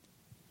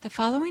The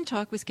following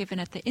talk was given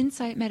at the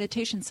Insight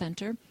Meditation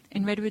Center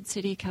in Redwood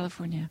City,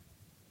 California.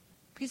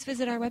 Please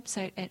visit our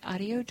website at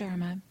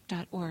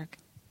audiodharma.org.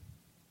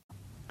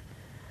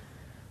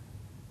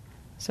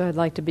 So I'd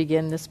like to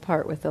begin this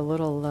part with a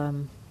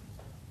little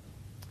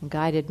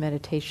guided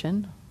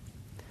meditation.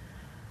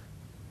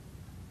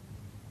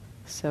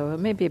 So it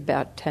may be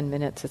about 10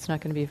 minutes. It's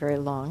not going to be very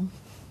long.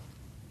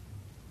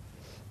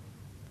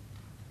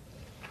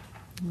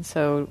 And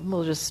so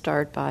we'll just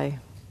start by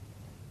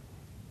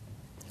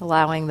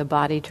allowing the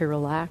body to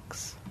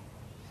relax.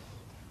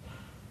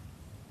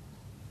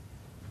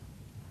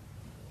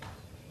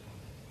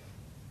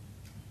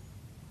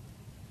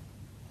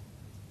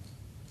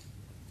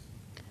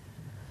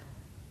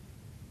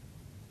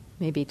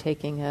 Maybe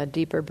taking a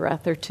deeper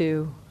breath or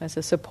two as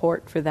a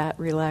support for that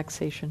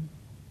relaxation.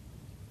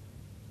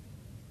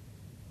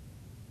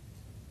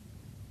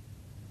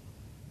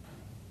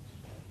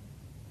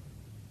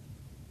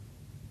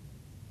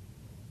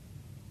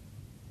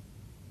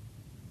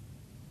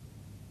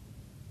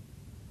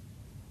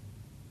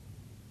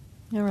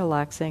 And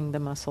relaxing the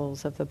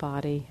muscles of the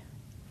body.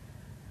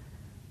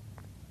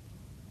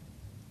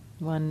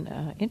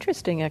 One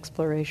interesting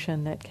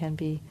exploration that can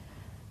be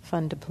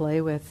fun to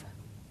play with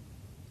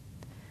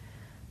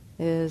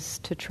is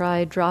to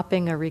try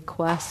dropping a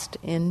request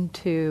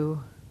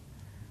into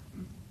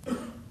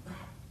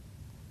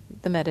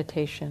the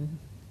meditation.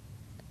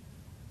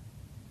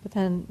 But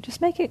then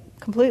just make it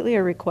completely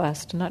a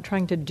request, not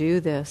trying to do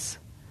this.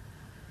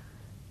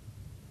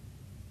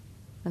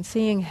 And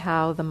seeing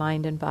how the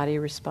mind and body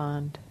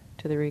respond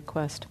to the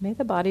request. May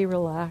the body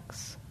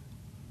relax.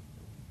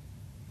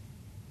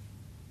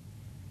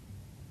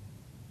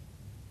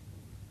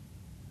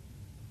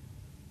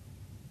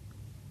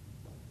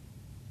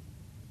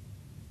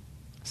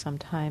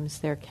 Sometimes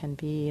there can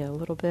be a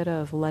little bit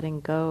of letting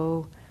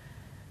go,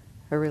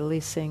 a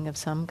releasing of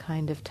some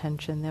kind of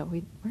tension that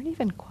we weren't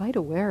even quite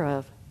aware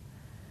of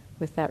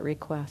with that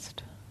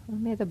request.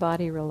 May the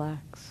body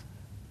relax.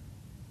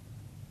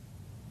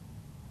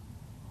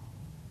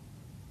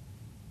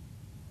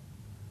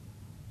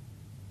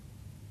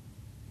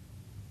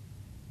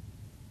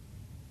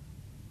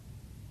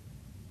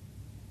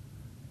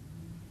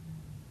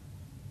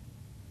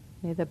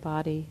 May the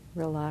body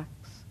relax.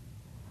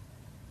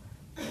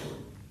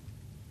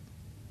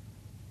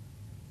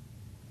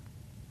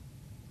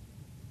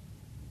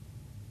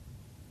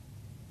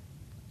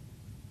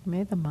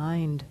 May the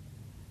mind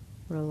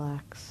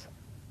relax.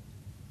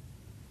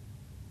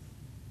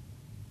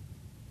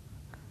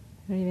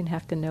 You don't even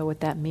have to know what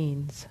that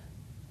means.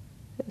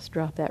 Just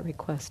drop that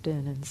request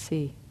in and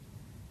see.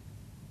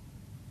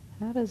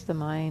 How does the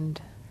mind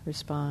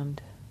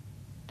respond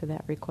to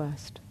that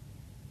request?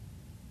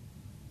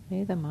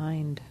 May the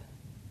mind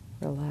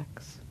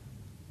relax.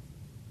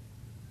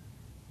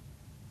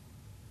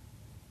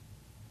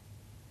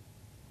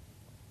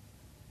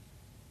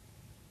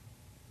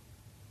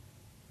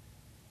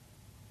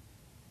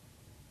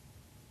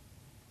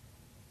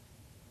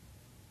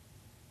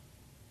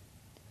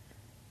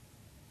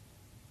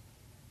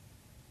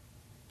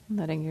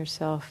 Letting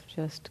yourself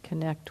just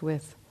connect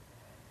with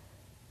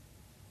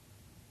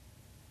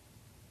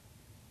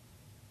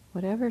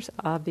whatever's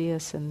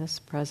obvious in this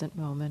present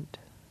moment.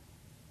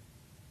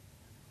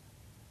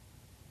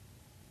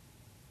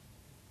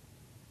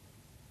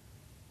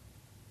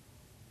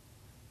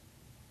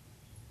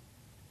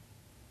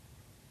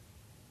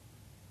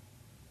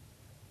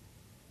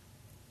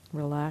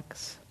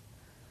 Relax.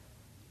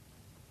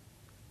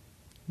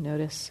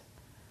 Notice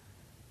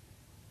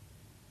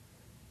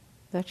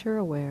that you're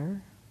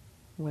aware,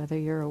 whether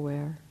you're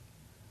aware,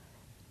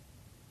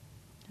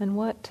 and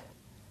what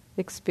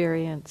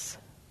experience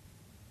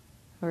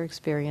or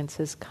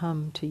experiences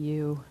come to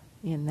you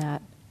in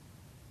that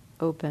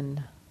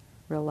open,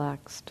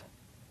 relaxed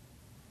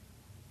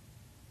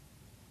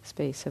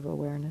space of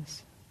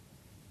awareness.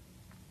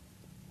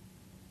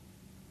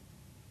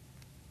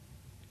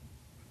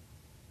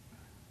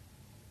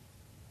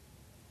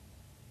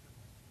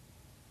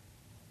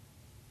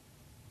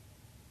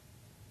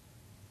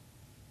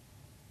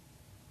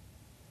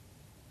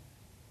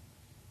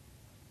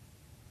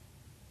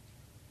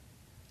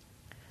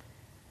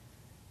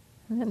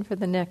 And then for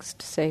the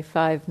next, say,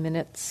 5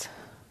 minutes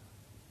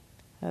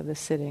of the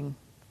sitting,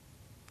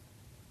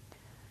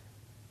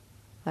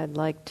 I'd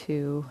like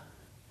to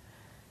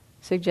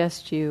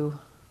suggest you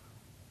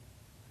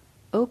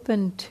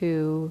open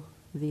to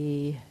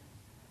the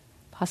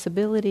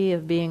possibility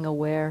of being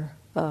aware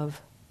of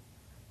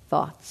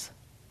thoughts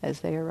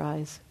as they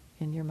arise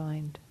in your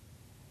mind.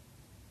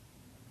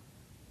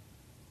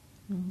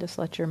 And just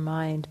let your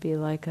mind be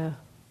like a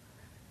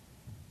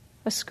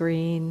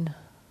screen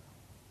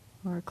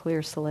or a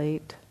clear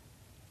slate.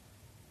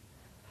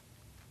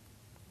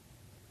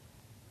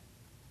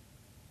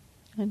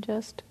 And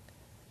just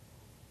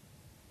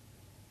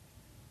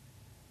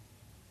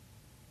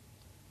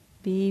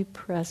be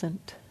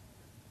present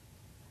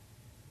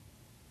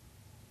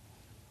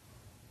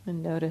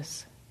and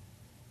notice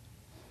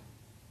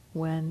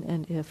when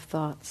and if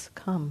thoughts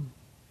come.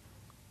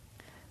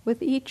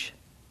 With each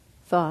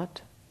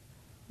thought,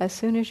 as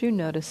soon as you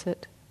notice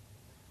it,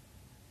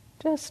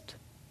 just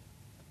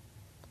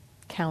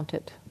count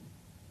it.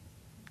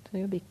 So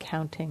you'll be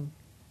counting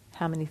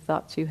how many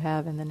thoughts you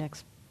have in the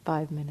next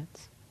 5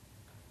 minutes.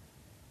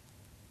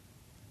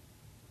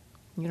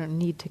 You don't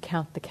need to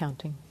count the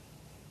counting.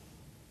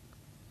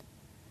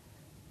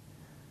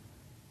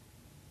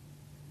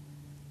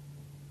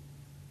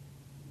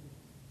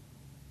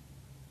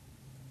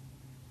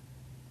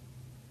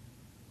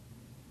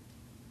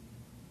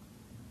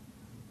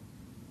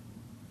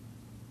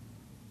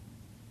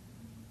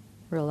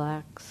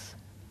 Relax.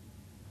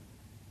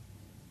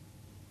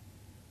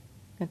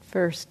 At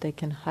first, they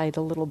can hide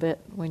a little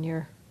bit when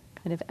you're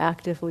kind of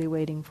actively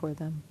waiting for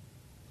them.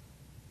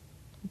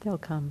 They'll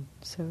come,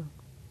 so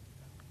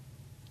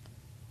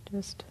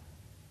just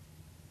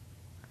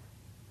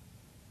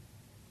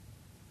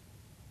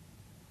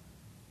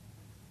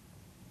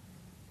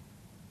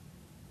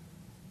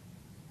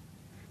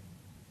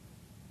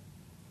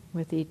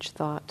with each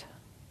thought,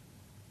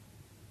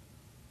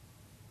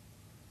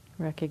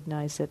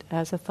 recognize it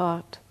as a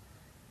thought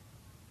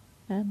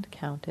and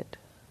count it.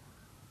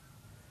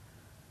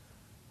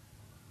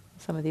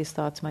 Some of these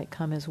thoughts might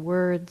come as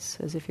words,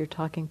 as if you're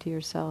talking to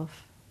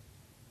yourself,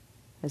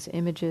 as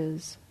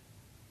images,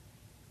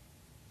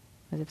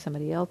 as if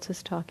somebody else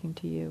is talking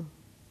to you.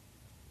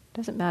 It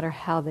doesn't matter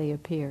how they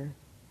appear.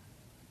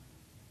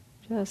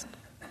 Just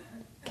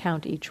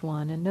count each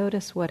one and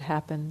notice what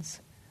happens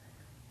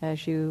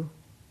as you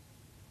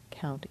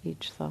count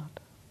each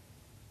thought.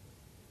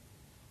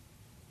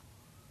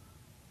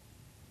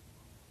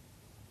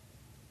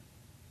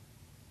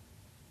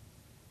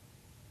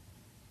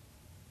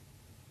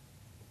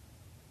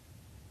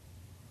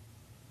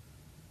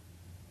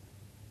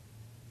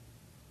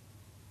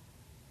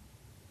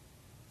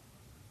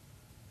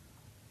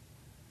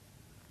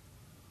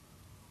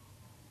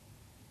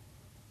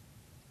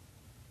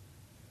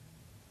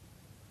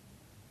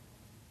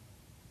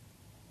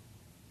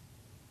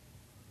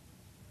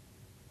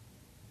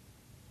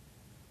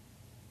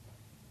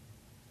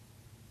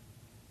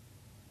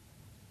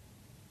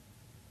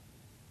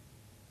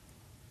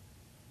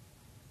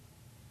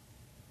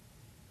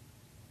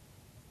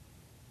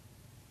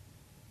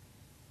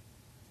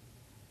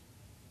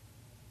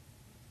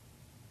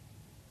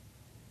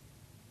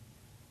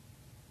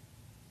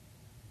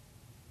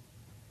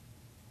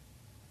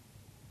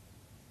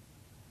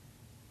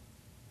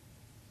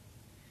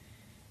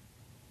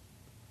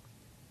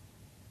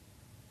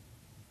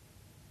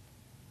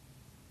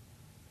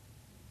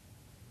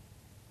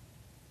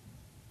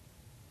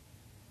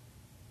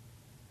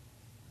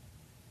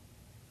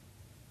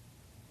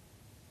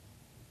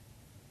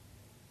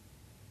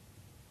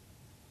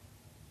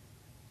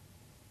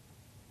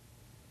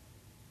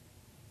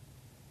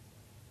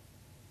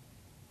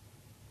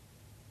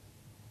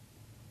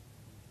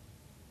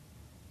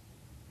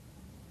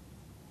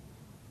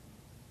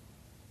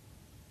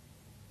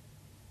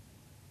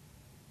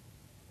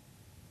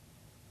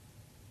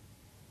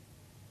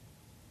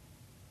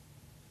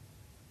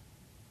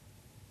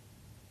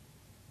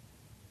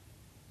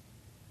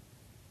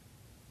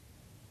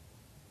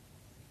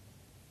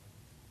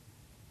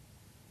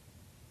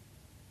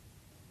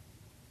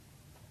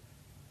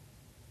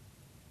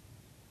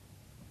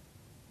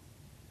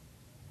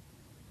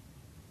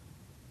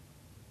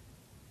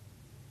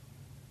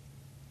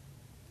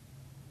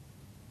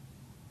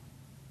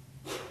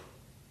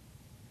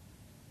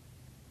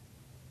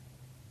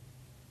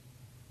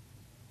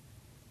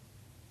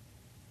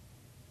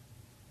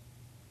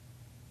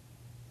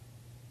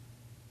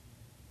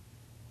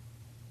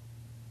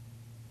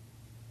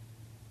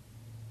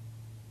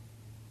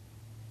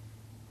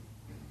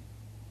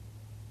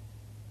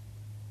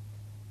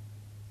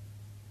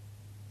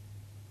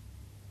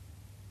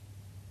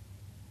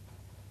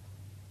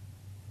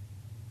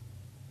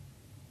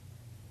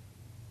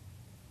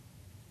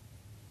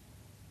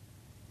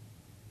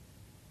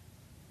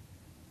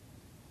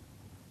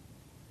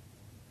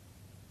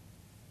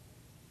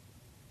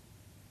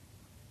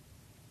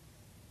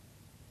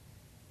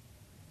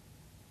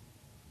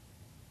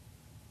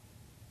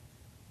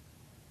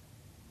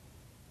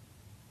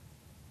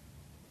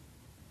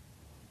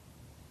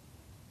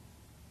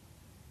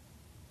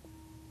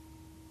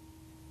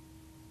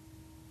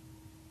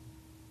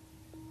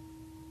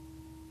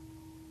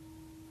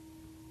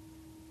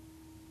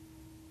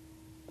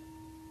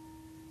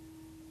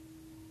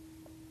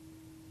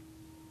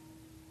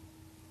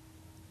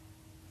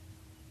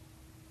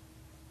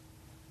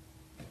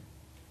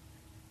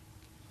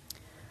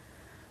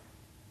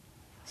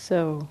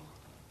 So,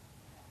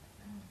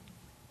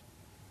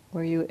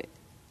 were you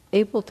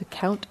able to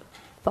count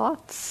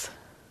thoughts?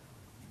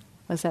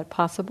 Was that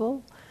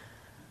possible?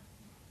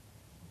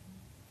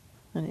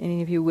 And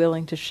any of you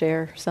willing to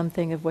share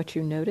something of what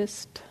you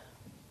noticed?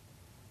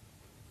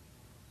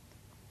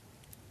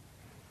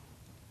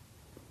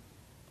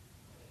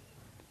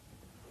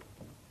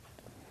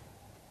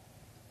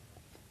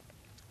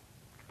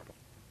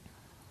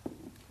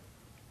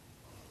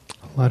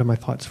 A lot of my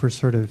thoughts were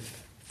sort of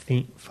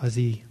faint,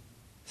 fuzzy.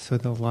 So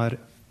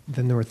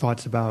then there were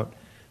thoughts about,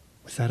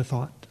 was that a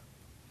thought?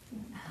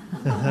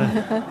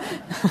 Yeah,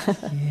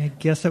 I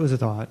guess that was a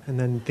thought. And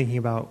then thinking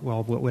about,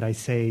 well, what would I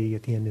say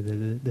at the end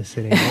of the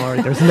sitting?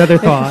 Or there's another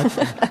thought.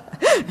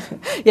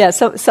 Yeah,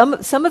 so some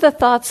of the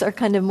thoughts are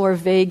kind of more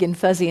vague and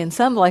fuzzy, and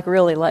some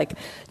really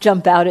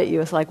jump out at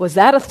you. It's like, was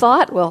that a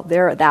thought? Well,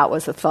 that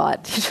was a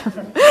thought.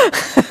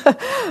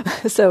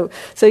 So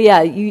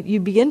yeah, you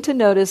begin to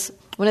notice,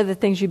 one of the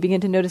things you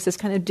begin to notice is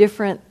kind of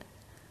different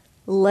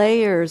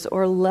layers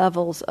or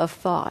levels of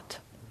thought.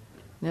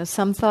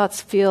 Some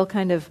thoughts feel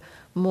kind of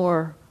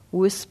more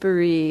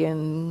whispery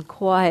and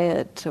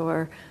quiet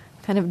or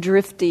kind of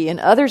drifty, and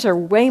others are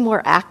way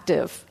more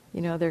active.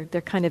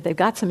 They've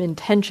got some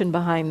intention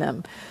behind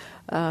them.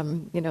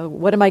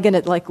 What am I going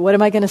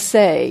to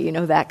say?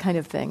 That kind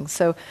of thing.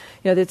 So,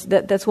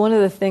 that's one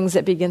of the things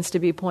that begins to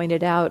be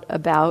pointed out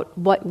about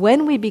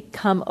when we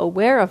become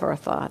aware of our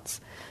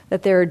thoughts,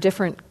 that there are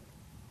different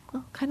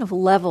kind of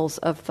levels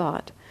of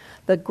thought.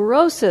 The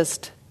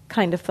grossest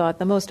kind of thought,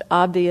 the most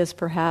obvious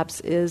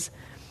perhaps, is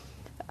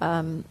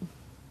one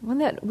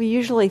that we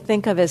usually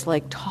think of as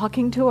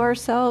talking to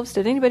ourselves.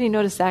 Did anybody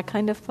notice that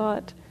kind of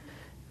thought?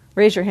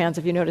 Raise your hands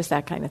if you notice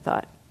that kind of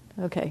thought.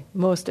 Okay,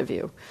 most of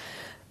you.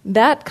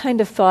 That kind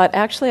of thought,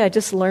 actually, I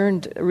just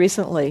learned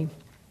recently,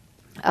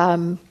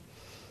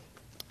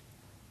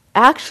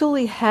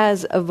 actually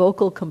has a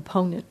vocal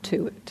component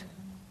to it.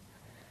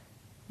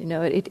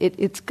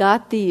 It's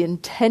got the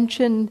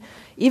intention,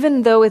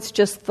 even though it's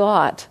just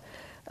thought.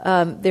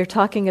 They're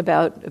talking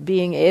about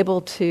being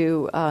able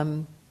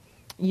to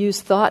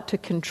use thought to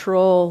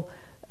control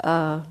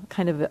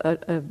kind of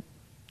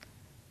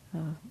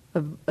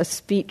a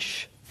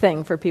speech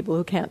thing for people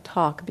who can't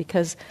talk,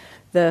 because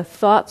the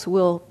thoughts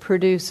will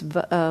produce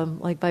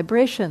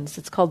vibrations.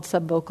 It's called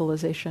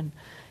subvocalization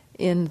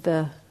in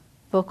the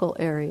vocal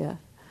area.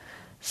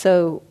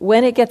 So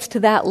when it gets to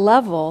that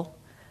level,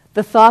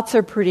 the thoughts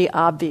are pretty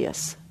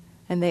obvious,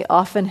 and they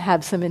often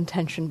have some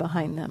intention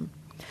behind them.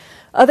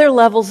 Other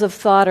levels of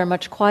thought are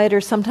much quieter.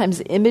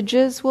 Sometimes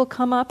images will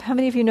come up. How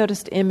many of you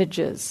noticed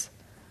images?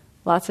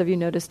 Lots of you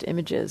noticed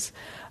images.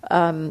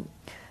 How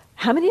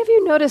many of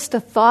you noticed a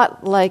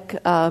thought like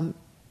a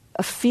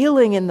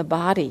feeling in the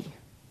body?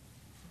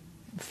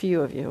 A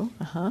few of you.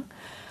 Uh-huh.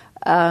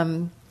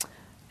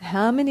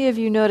 How many of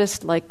you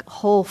noticed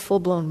whole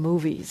full-blown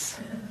movies?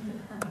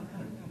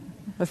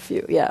 A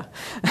few, yeah.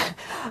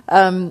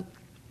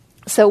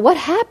 So what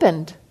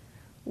happened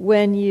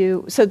when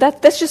you... So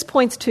that just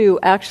points to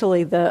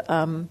actually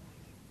the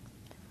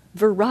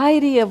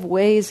variety of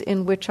ways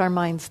in which our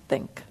minds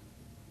think.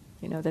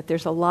 That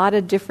there's a lot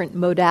of different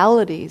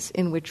modalities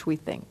in which we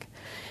think.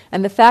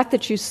 And the fact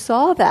that you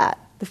saw that,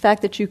 the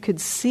fact that you could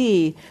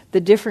see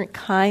the different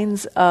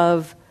kinds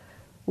of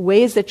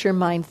ways that your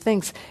mind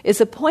thinks, is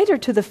a pointer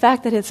to the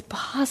fact that it's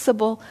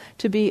possible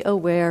to be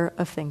aware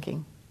of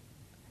thinking.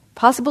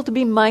 Possible to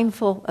be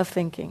mindful of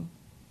thinking.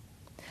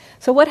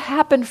 So what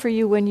happened for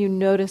you when you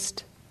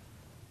noticed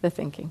the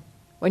thinking?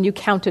 When you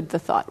counted the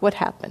thought? What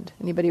happened?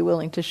 Anybody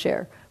willing to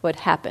share what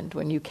happened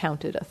when you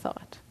counted a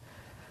thought?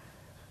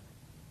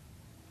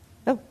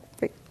 Oh,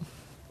 great.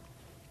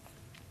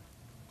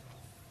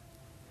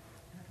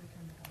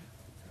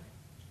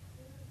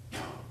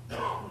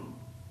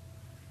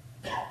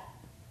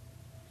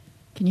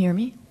 Can you hear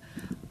me?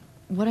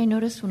 What I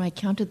noticed when I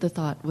counted the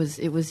thought was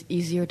it was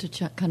easier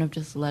to kind of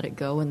just let it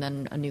go, and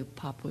then a new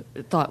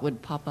thought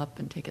would pop up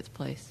and take its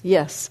place.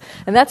 Yes,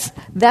 and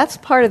that's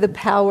part of the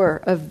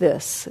power of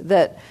this.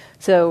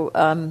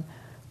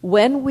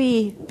 When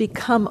we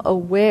become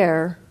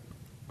aware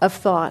of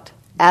thought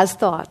as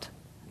thought,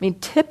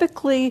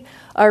 typically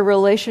our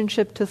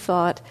relationship to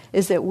thought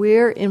is that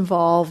we're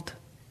involved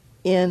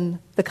in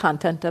the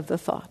content of the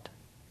thought.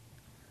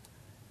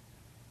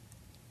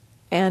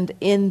 And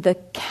in the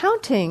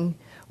counting,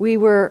 we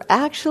were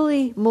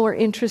actually more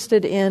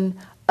interested in,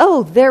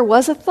 there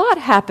was a thought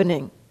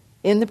happening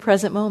in the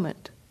present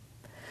moment.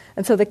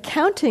 And so the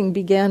counting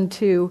began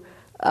to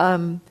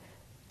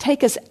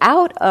take us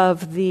out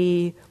of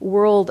the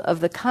world of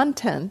the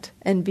content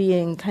and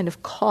being kind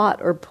of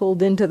caught or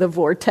pulled into the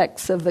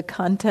vortex of the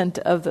content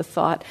of the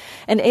thought,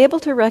 and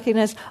able to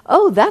recognize,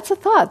 that's a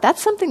thought.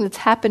 That's something that's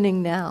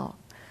happening now.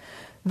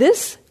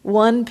 This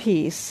one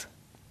piece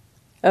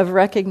of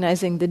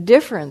recognizing the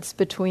difference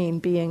between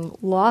being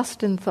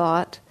lost in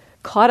thought,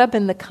 caught up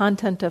in the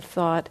content of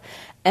thought,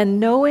 and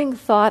knowing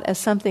thought as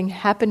something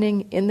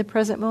happening in the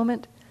present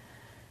moment,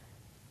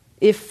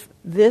 if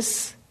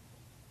this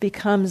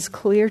becomes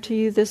clear to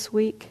you this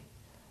week,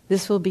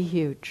 this will be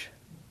huge.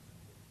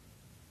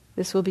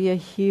 This will be a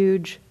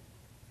huge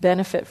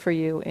benefit for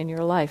you in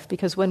your life,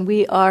 because when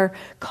we are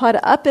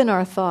caught up in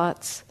our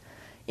thoughts,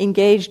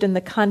 engaged in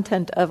the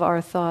content of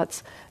our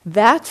thoughts,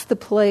 that's the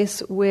place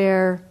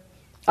where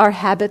our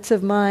habits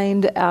of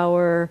mind,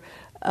 our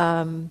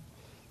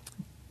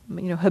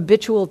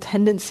habitual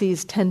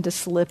tendencies tend to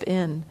slip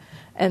in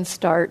and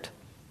start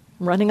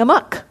running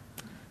amok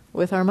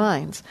with our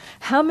minds.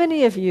 How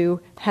many of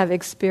you have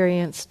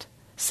experienced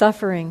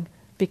suffering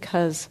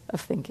because of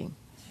thinking?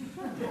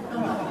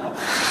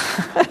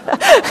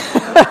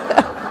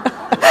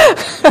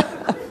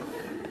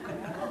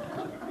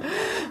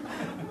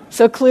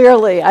 So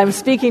clearly, I'm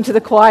speaking to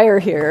the choir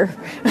here.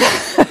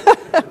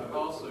 I've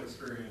also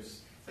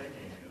experienced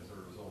thinking as a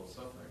result of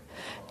suffering.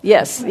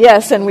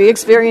 Yes, and we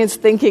experience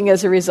thinking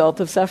as a result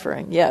of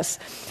suffering, yes.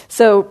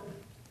 So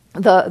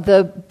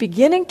the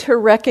beginning to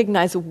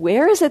recognize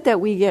where is it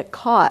that we get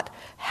caught,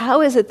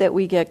 how is it that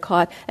we get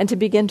caught, and to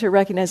begin to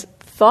recognize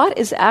thought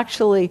is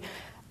actually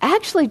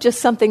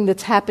just something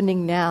that's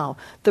happening now.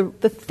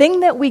 The thing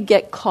that we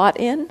get caught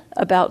in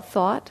about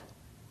thought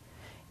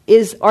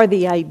are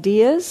the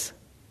ideas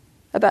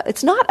about.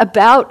 It's not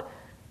about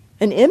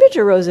an image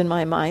arose in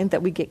my mind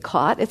that we get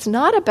caught. It's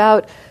not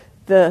about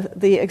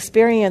the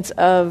experience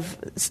of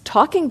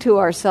talking to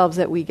ourselves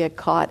that we get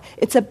caught.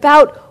 It's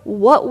about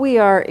what we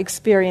are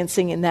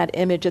experiencing in that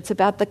image. It's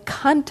about the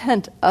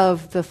content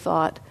of the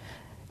thought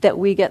that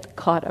we get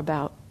caught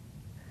about.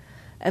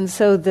 And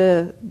so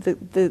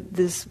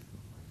this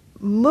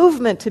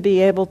movement to be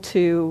able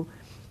to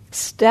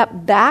step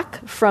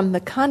back from the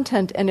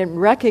content and then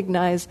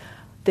recognize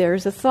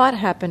there's a thought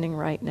happening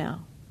right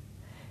now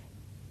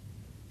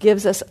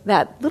gives us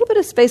that little bit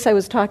of space I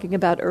was talking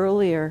about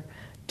earlier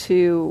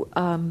to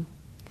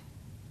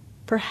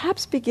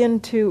perhaps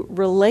begin to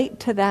relate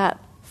to that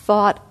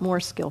thought more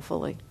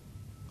skillfully.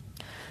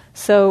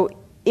 So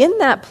in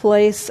that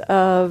place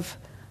of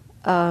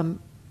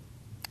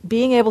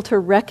being able to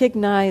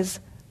recognize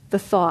the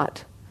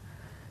thought,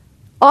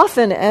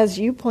 often, as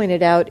you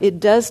pointed out, it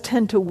does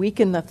tend to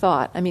weaken the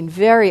thought. I mean,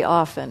 very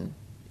often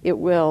it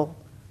will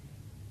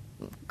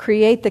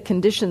create the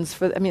conditions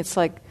for, it's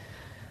like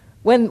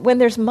when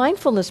there's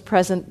mindfulness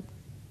present,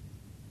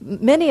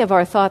 many of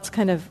our thoughts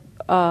kind of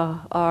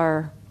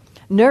are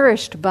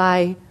nourished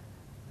by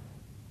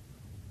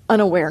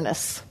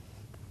unawareness.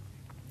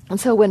 And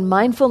so when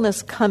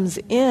mindfulness comes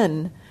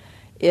in,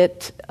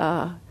 it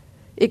kind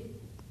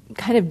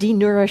of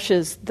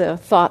denourishes the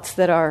thoughts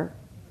that are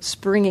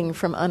springing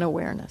from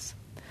unawareness.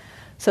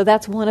 So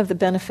that's one of the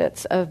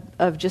benefits of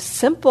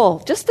just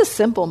the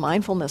simple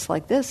mindfulness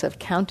like this, of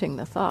counting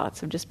the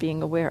thoughts, of just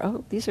being aware,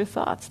 oh, these are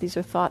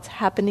thoughts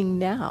happening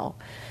now.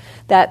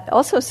 That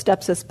also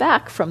steps us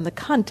back from the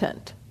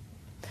content.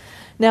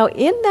 Now,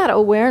 in that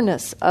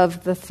awareness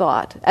of the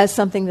thought as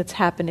something that's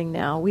happening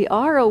now, we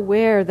are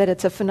aware that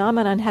it's a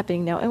phenomenon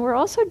happening now, and we're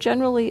also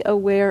generally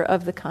aware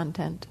of the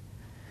content.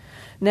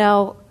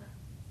 Now,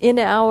 in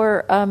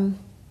our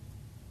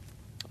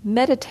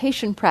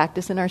meditation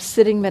practice, in our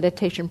sitting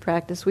meditation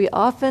practice, we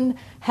often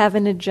have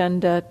an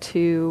agenda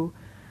to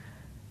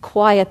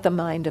quiet the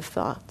mind of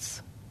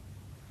thoughts.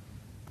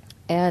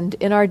 And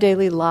in our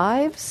daily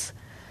lives,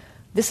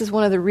 this is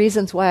one of the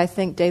reasons why I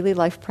think daily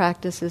life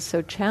practice is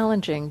so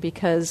challenging,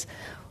 because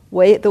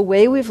the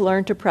way we've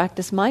learned to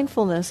practice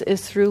mindfulness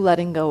is through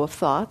letting go of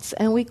thoughts,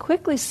 and we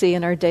quickly see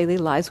in our daily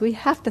lives we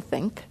have to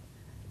think.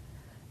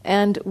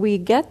 And we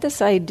get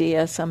this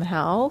idea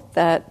somehow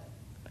that,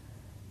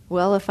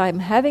 well, if I'm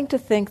having to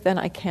think, then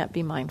I can't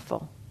be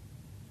mindful.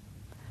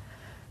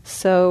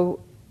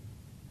 So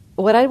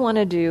what I want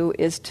to do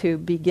is to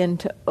begin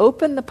to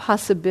open the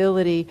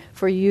possibility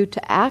for you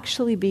to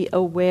actually be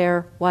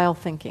aware while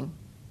thinking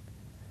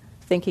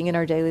in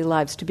our daily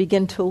lives, to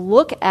begin to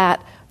look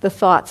at the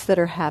thoughts that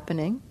are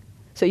happening.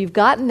 So you've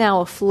gotten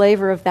now a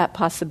flavor of that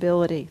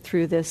possibility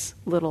through this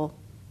little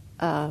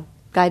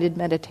guided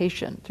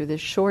meditation, through this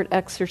short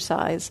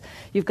exercise.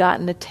 You've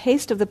gotten a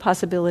taste of the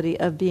possibility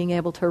of being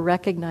able to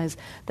recognize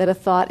that a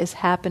thought is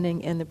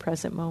happening in the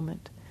present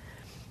moment.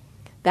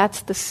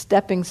 That's the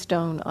stepping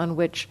stone on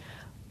which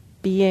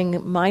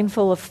being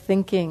mindful of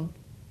thinking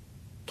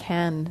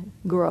can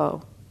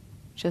grow.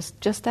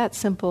 Just that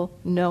simple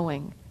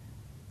knowing.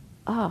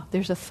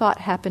 There's a thought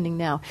happening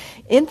now.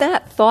 In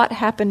that thought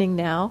happening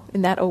now,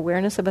 in that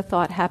awareness of a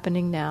thought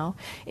happening now,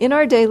 in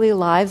our daily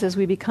lives, as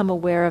we become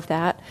aware of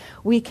that,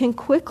 we can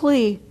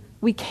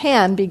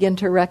begin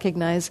to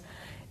recognize,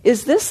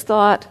 is this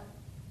thought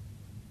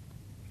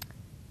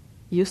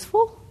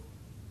useful?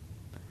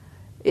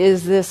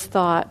 Is this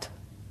thought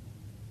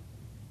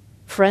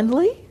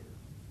friendly?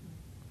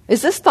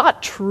 Is this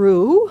thought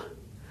true?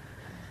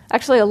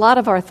 Actually, a lot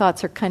of our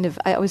thoughts are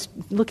I was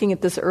looking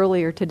at this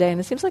earlier today,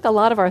 and it seems like a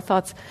lot of our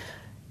thoughts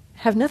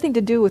have nothing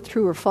to do with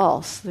true or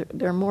false.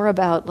 They're more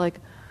about, like,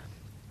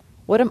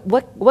 what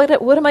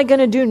am I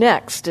going to do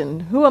next,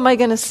 and who am I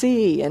going to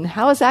see, and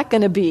how is that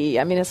going to be?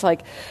 I mean, it's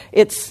like,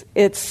 it's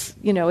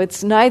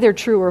neither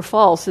true or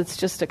false. It's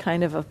just a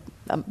kind of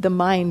the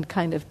mind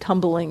kind of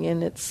tumbling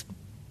in its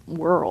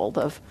world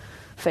of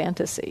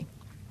fantasy.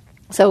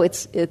 So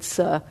it's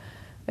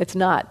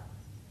not.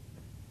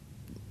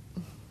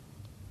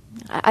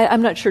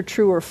 I'm not sure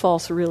true or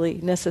false really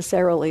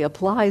necessarily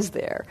applies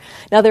there.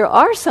 Now, there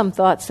are some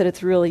thoughts that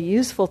it's really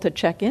useful to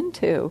check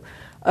into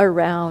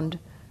around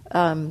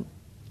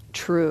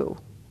true.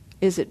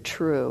 Is it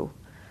true?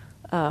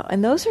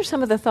 And those are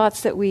some of the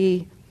thoughts that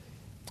we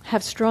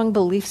have strong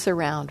beliefs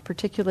around,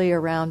 particularly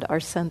around our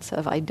sense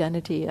of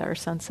identity, our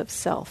sense of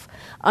self.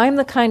 I'm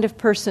the kind of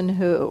person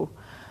who,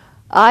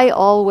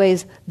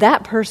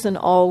 that person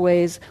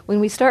always, when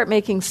we start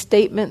making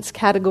statements,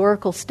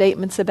 categorical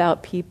statements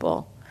about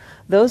people,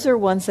 those are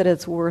ones that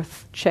it's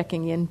worth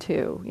checking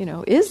into.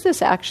 Is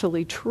this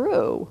actually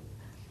true?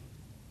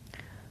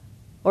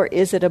 Or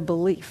is it a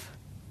belief?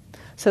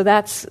 So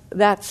that's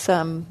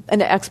an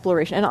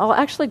exploration. And I'll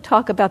actually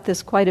talk about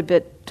this quite a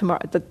bit tomorrow.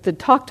 The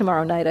talk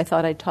tomorrow night, I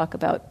thought I'd talk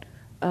about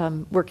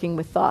working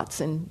with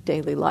thoughts in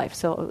daily life.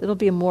 So it'll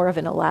be more of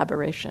an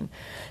elaboration.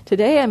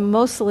 Today I'm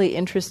mostly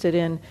interested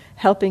in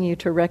helping you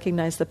to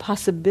recognize the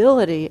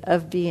possibility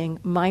of being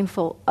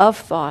mindful of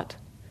thought,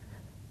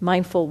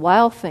 mindful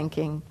while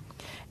thinking,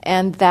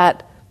 and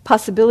that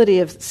possibility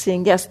of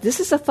seeing, yes,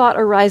 this is a thought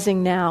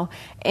arising now,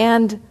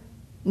 and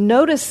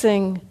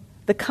noticing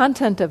the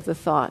content of the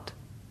thought.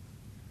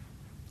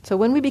 So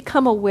when we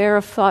become aware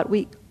of thought,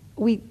 we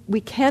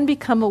can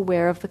become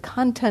aware of the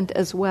content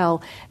as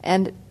well,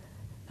 and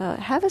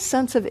have a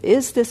sense of,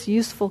 is this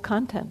useful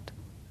content?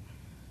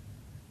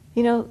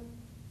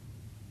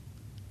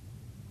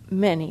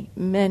 Many,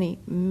 many,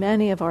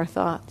 many of our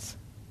thoughts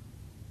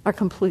are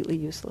completely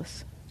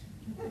useless.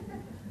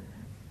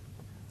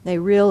 They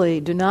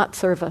really do not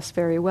serve us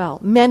very well,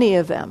 many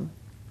of them.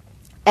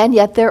 And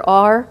yet there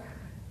are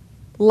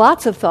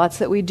lots of thoughts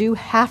that we do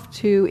have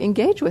to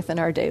engage with in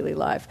our daily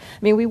life.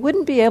 We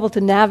wouldn't be able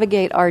to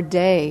navigate our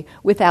day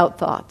without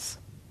thoughts.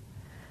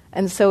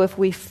 And so if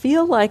we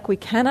feel like we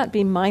cannot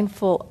be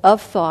mindful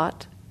of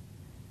thought,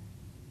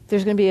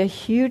 there's going to be a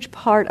huge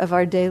part of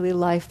our daily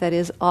life that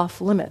is off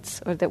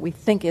limits, or that we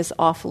think is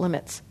off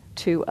limits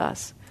to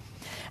us.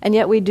 And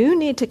yet we do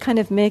need to kind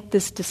of make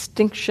this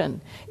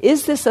distinction.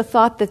 Is this a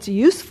thought that's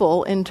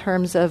useful in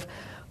terms of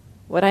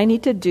what I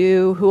need to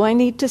do, who I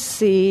need to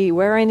see,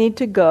 where I need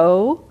to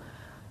go?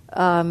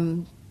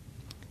 Like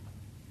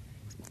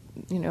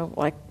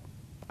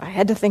I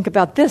had to think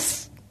about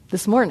this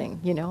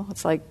morning,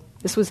 It's like,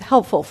 this was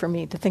helpful for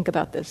me to think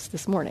about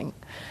this morning.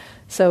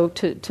 So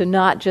to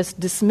not just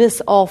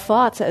dismiss all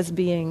thoughts as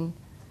being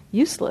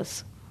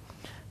useless.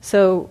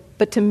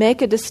 But to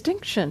make a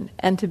distinction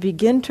and to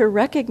begin to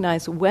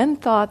recognize when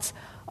thoughts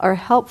are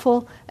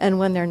helpful and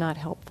when they're not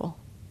helpful.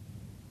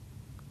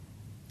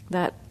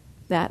 That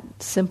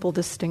simple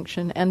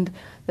distinction, and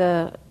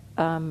the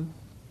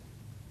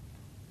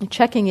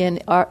checking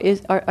in: are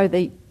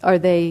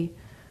they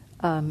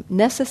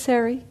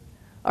necessary?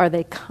 Are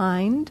they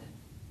kind?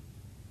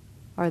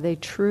 Are they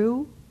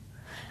true?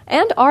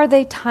 And are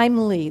they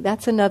timely?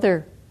 That's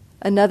another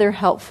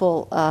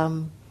helpful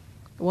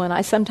one.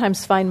 I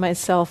sometimes find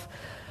myself,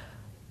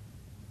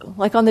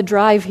 like on the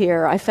drive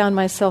here, I found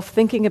myself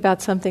thinking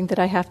about something that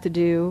I have to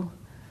do,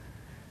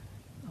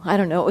 I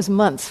don't know, it was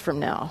months from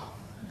now.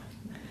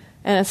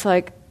 And it's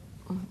like,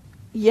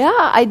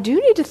 yeah, I do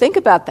need to think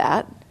about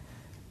that.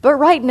 But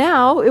right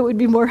now, it would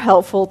be more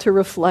helpful to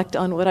reflect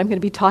on what I'm going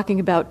to be talking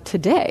about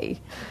today.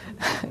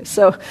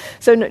 So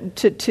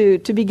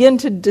to begin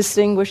to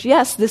distinguish,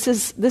 yes, this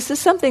is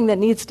something that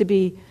needs to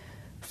be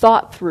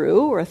thought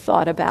through or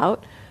thought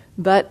about,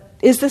 but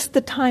is this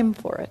the time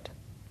for it?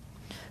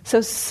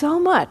 So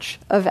much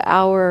of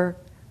our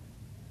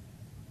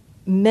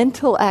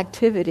mental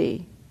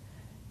activity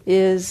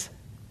is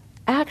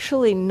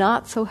actually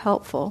not so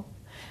helpful,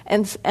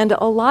 and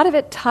a lot of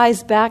it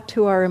ties back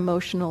to our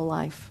emotional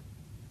life.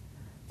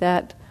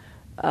 That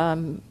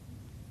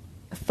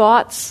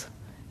thoughts,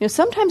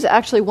 sometimes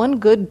actually one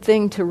good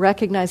thing to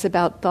recognize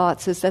about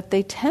thoughts is that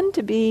they tend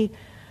to be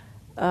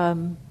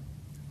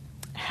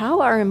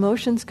how our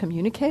emotions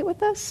communicate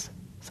with us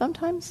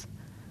sometimes.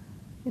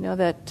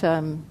 That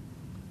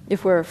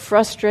if we're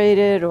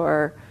frustrated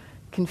or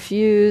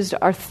confused,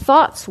 our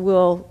thoughts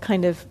will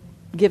kind of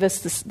give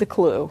us the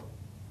clue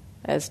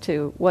as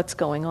to what's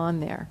going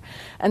on there.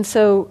 And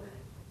so,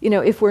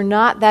 if we're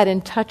not that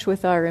in touch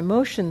with our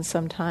emotions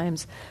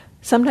sometimes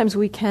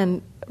we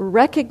can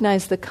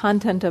recognize the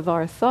content of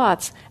our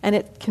thoughts, and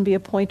it can be a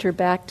pointer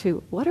back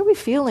to, what are we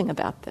feeling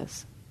about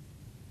this?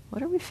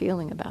 What are we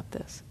feeling about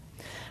this?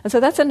 And so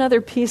that's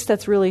another piece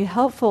that's really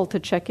helpful to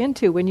check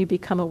into when you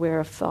become aware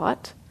of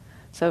thought.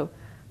 So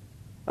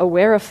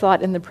aware of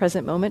thought in the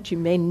present moment, you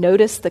may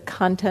notice the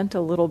content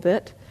a little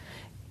bit.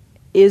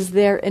 Is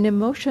there an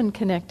emotion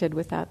connected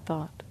with that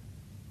thought?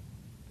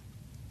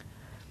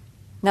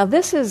 Now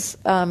this is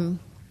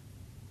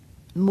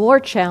more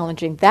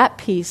challenging. That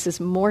piece is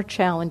more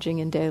challenging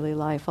in daily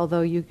life,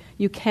 although you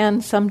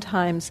can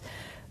sometimes,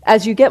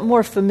 as you get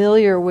more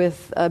familiar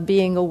with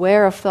being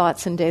aware of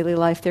thoughts in daily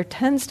life, there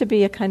tends to be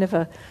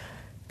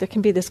there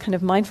can be this kind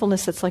of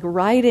mindfulness that's like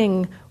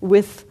riding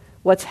with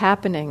what's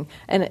happening.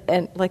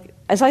 And like,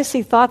 as I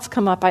see thoughts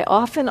come up, I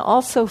often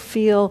also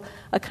feel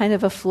a kind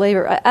of a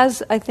flavor,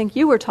 as I think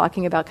you were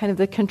talking about, kind of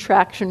the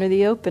contraction or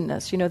the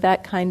openness,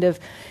 that kind of,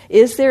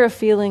 is there a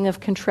feeling of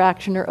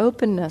contraction or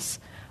openness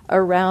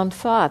around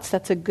thoughts?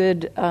 That's a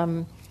good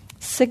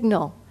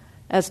signal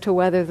as to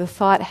whether the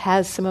thought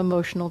has some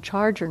emotional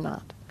charge or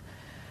not.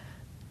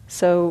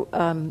 So,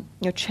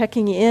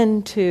 checking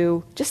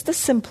into just the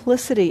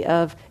simplicity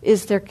of,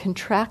 is there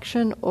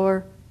contraction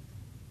or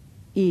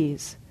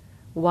ease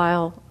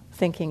while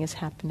thinking is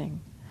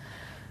happening?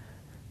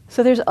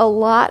 So there's a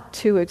lot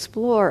to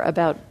explore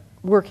about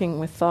working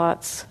with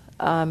thoughts.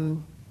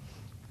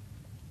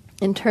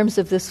 in terms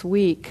of this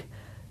week,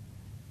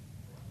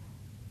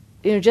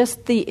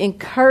 just the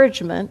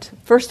encouragement,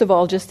 first of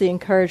all, just the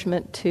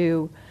encouragement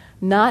to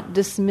not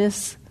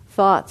dismiss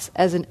thoughts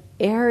as an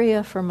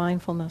area for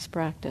mindfulness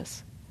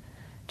practice.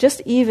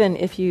 Just even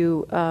if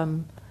you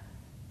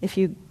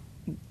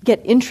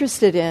get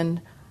interested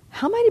in,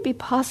 how might it be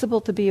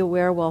possible to be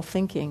aware while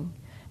thinking?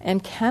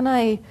 And can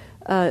I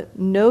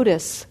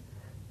notice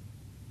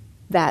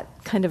that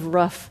kind of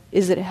rough,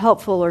 is it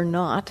helpful or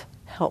not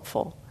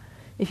helpful?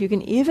 If you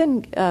can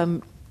even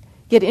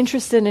get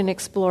interested in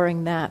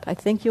exploring that, I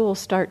think you will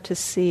start to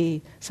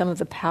see some of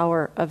the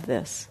power of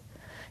this.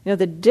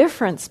 The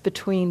difference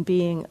between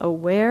being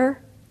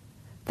aware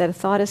that a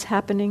thought is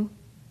happening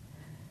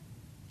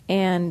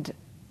and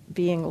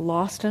being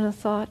lost in a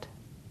thought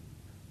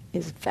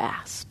is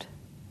vast.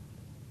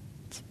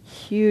 It's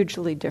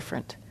hugely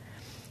different.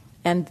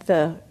 And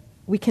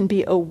we can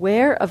be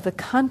aware of the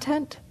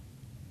content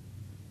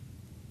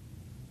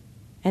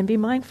and be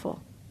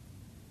mindful.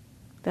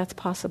 That's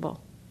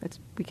possible.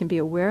 We can be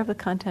aware of the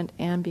content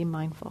and be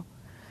mindful.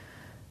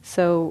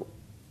 So,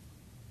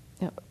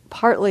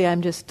 partly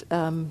I'm just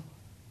one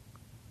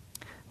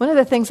of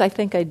the things I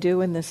think I do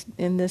in this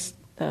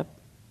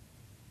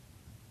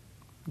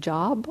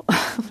job,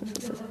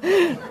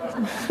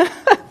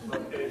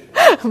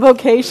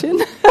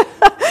 vocation,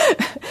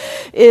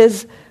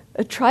 is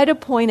try to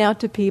point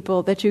out to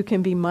people that you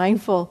can be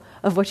mindful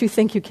of what you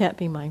think you can't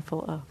be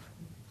mindful of.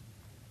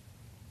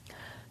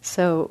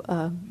 So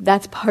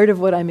that's part of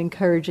what I'm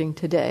encouraging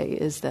today,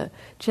 is that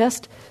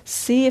just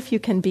see if you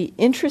can be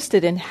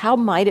interested in how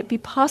might it be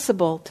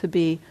possible to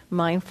be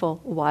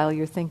mindful while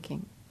you're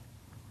thinking.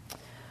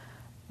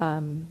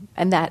 And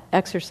that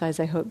exercise,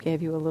 I hope,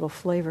 gave you a little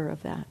flavor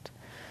of that.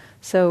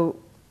 So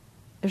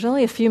there's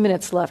only a few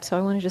minutes left, so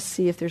I want to just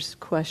see if there's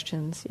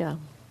questions. Yeah.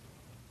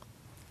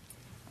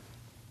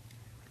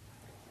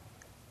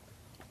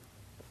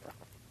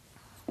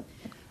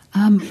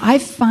 I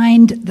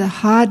find the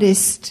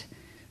hardest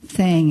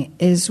thing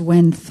is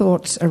when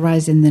thoughts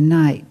arise in the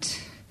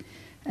night,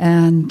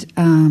 and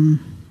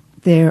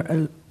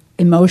there's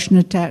emotion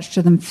attached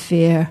to them,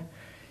 fear,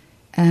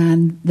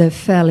 and they're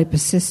fairly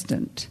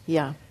persistent.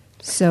 Yeah.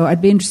 So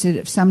I'd be interested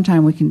if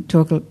sometime we can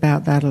talk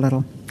about that a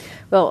little.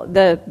 Well,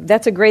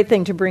 that's a great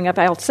thing to bring up.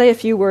 I'll say a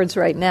few words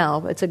right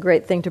now. It's a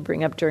great thing to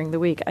bring up during the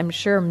week. I'm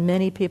sure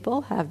many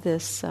people have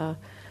this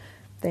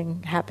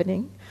thing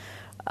happening.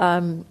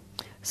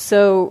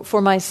 So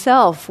for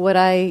myself, what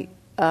I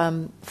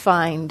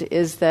find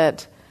is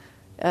that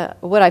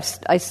what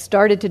I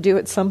started to do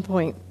at some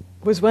point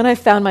was when I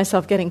found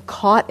myself getting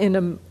caught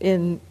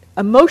in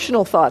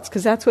emotional thoughts,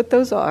 because that's what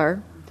those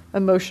are,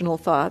 emotional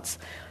thoughts.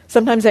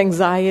 Sometimes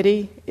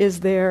anxiety is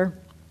there.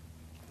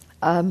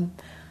 Trying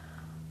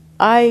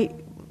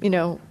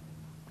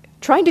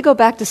to go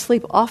back to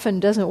sleep often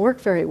doesn't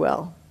work very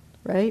well,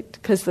 right?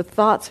 Because the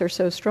thoughts are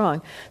so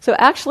strong. So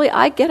actually,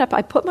 I get up,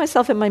 I put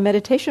myself in my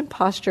meditation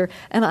posture,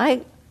 and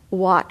I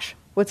watch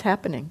what's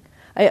happening.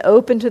 I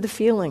open to the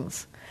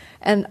feelings.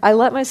 And I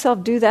let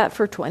myself do that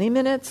for 20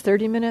 minutes,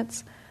 30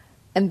 minutes.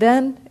 And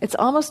then it's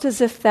almost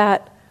as if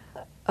that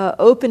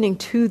opening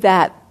to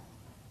that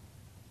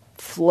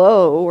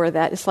flow, or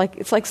that it's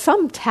like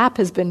some tap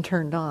has been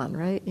turned on,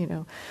 right?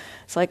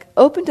 It's like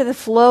open to the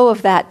flow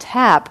of that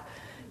tap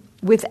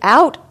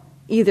without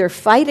either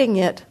fighting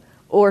it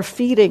or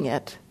feeding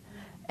it.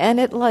 And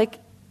it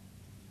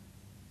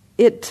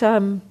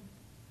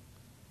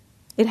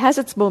has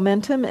its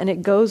momentum, and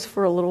it goes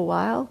for a little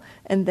while,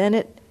 and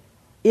then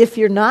if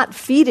you're not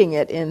feeding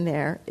it in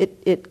there,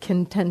 it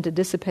can tend to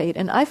dissipate.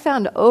 And I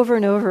found over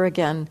and over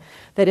again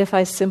that if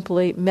I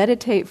simply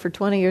meditate for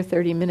 20 or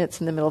 30 minutes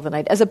in the middle of the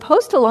night, as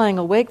opposed to lying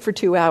awake for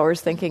 2 hours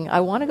thinking,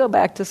 I want to go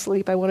back to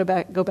sleep,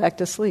 go back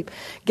to sleep,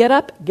 get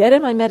up, get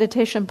in my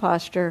meditation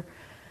posture,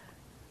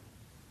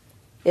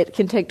 it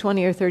can take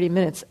 20 or 30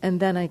 minutes,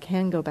 and then I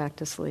can go back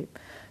to sleep.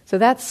 So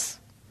that's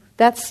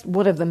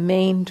one of the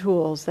main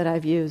tools that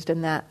I've used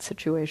in that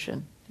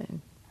situation.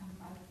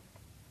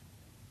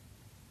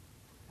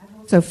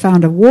 So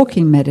found a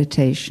walking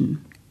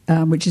meditation,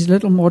 which is a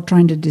little more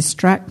trying to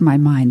distract my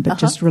mind, but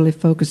just really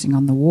focusing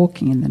on the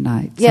walking in the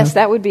night. Yes, so,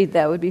 that would be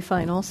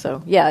fine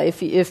also. Yeah,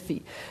 if you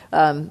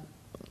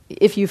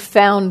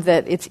found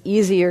that it's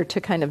easier to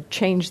kind of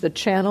change the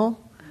channel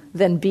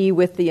than be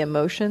with the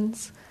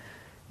emotions.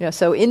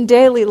 So in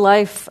daily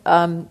life,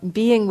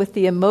 being with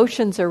the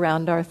emotions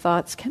around our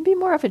thoughts can be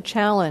more of a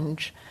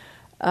challenge.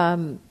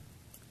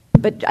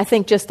 But I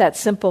think just that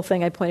simple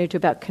thing I pointed to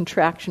about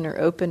contraction or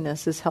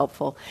openness is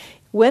helpful.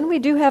 When we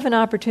do have an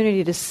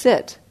opportunity to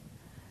sit,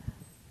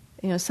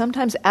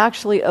 sometimes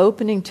actually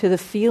opening to the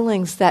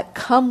feelings that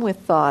come with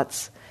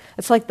thoughts.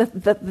 It's like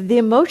the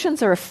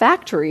emotions are a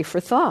factory for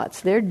thoughts.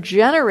 They're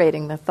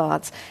generating the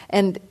thoughts.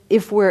 And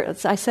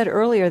as I said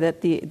earlier, that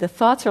the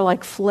thoughts are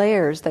like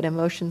flares that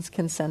emotions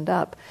can send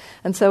up.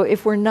 And so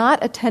if we're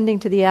not attending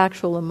to the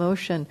actual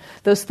emotion,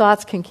 those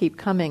thoughts can keep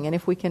coming. And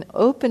if we can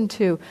open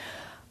to,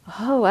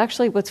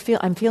 actually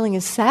I'm feeling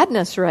is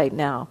sadness right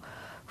now.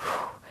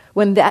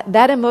 When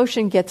that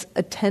emotion gets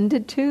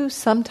attended to,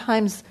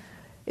 sometimes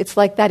it's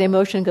like that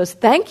emotion goes,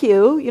 thank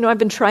you. I've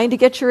been trying to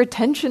get your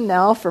attention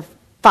now for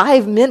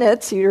 5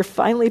 minutes. You're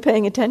finally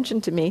paying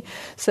attention to me.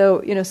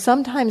 So,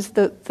 sometimes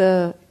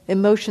the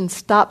emotion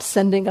stops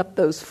sending up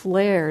those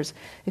flares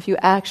if you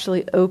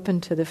actually open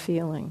to the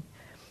feeling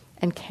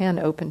and can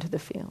open to the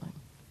feeling.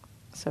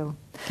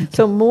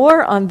 So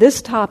more on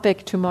this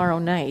topic tomorrow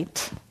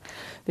night.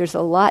 There's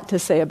a lot to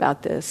say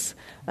about this,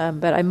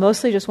 but I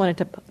mostly just wanted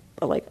to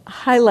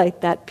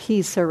highlight that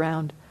piece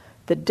around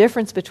the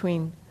difference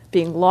between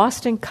being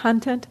lost in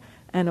content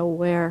and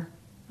aware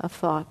of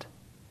thought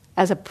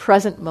as a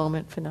present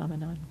moment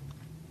phenomenon.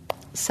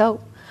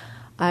 So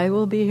I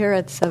will be here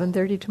at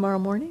 7:30 tomorrow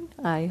morning.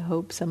 I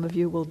hope some of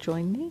you will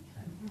join me.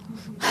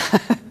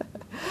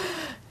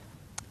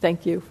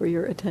 Thank you for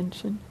your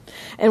attention.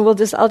 And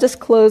I'll just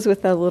close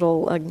with a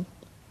little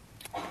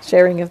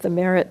sharing of the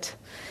merit,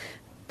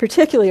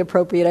 particularly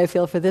appropriate, I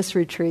feel, for this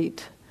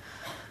retreat.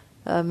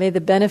 May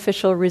the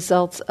beneficial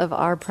results of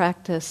our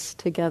practice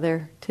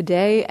together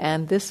today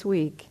and this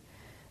week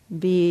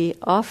be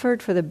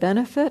offered for the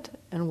benefit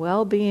and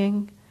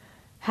well-being,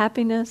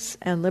 happiness,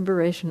 and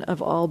liberation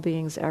of all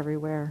beings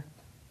everywhere.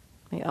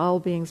 May all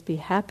beings be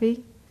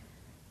happy,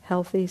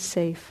 healthy,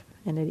 safe,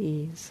 and at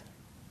ease.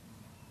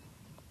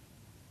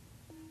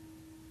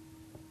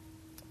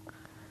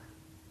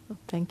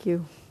 Thank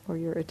you for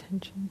your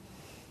attention.